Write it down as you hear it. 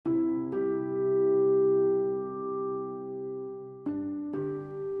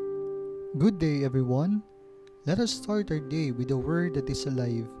Good day, everyone. Let us start our day with a word that is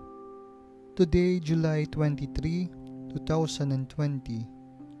alive. Today, July 23, 2020.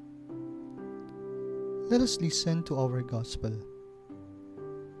 Let us listen to our gospel.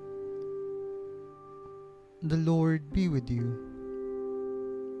 The Lord be with you.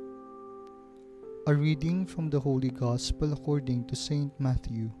 A reading from the Holy Gospel according to Saint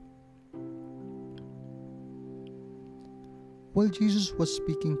Matthew. While Jesus was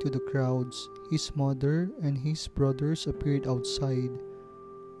speaking to the crowds, his mother and his brothers appeared outside,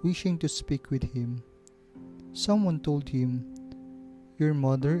 wishing to speak with him. Someone told him, "Your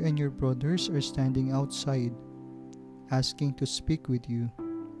mother and your brothers are standing outside, asking to speak with you."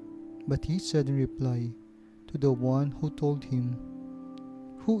 But he said in reply to the one who told him,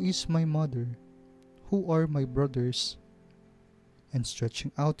 "Who is my mother? Who are my brothers?" And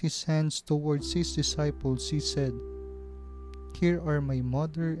stretching out his hands towards his disciples, he said, "Here are my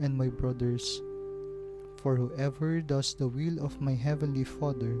mother and my brothers. For whoever does the will of my heavenly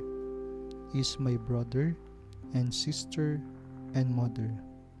Father is my brother and sister and mother."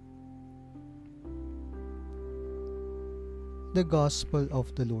 The Gospel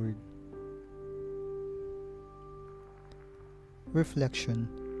of the Lord. Reflection.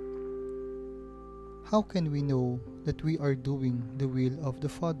 How can we know that we are doing the will of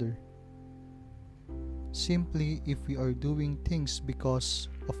the Father? Simply if we are doing things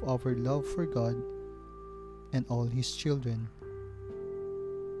because of our love for God and all His children.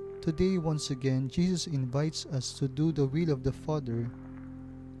 Today, once again, Jesus invites us to do the will of the Father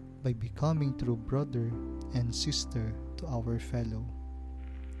by becoming true brother and sister to our fellow.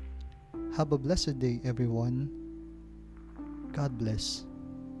 Have a blessed day, everyone. God bless.